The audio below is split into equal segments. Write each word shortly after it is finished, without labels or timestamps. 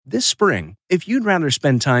This spring, if you'd rather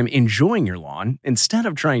spend time enjoying your lawn instead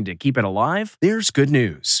of trying to keep it alive, there's good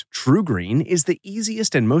news. TruGreen is the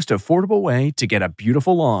easiest and most affordable way to get a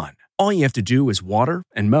beautiful lawn. All you have to do is water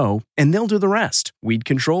and mow, and they'll do the rest. Weed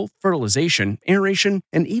control, fertilization, aeration,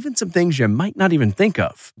 and even some things you might not even think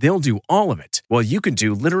of. They'll do all of it, while you can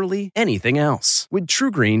do literally anything else. With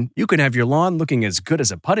TruGreen, you can have your lawn looking as good as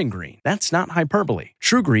a putting green. That's not hyperbole.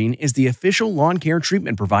 TruGreen is the official lawn care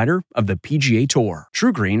treatment provider of the PGA Tour.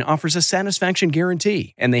 TruGreen offers a satisfaction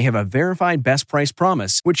guarantee, and they have a verified best price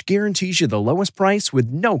promise, which guarantees you the lowest price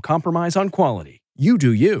with no compromise on quality. You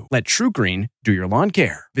do you. Let TruGreen do your lawn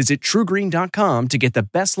care. Visit TruGreen.com to get the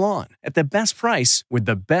best lawn at the best price with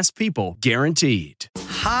the best people guaranteed.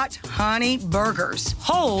 Hot Honey Burgers.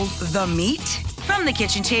 Hold the meat. From the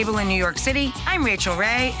kitchen table in New York City, I'm Rachel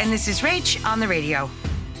Ray, and this is Rach on the radio.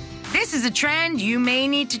 This is a trend you may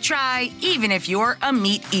need to try, even if you're a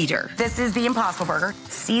meat eater. This is the Impossible Burger,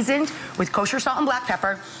 seasoned with kosher salt and black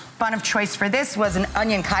pepper. Bun of choice for this was an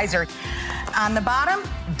onion Kaiser. On the bottom,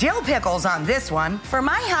 dill pickles on this one. For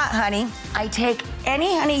my hot honey, I take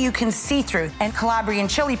any honey you can see through and Calabrian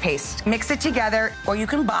chili paste. Mix it together, or you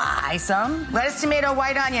can buy some lettuce, tomato,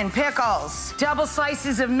 white onion, pickles, double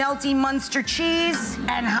slices of melty Munster cheese,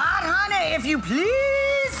 and hot honey, if you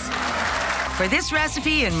please. For this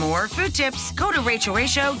recipe and more food tips, go to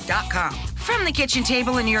RachelRayShow.com. From the kitchen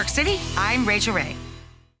table in New York City, I'm Rachel Ray.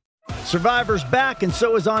 Survivor's back, and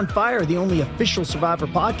so is On Fire, the only official Survivor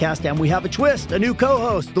podcast, and we have a twist, a new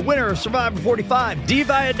co-host, the winner of Survivor 45, Dee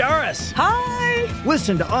Valladares. Hi!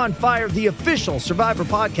 Listen to On Fire, the official Survivor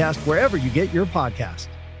podcast, wherever you get your podcast.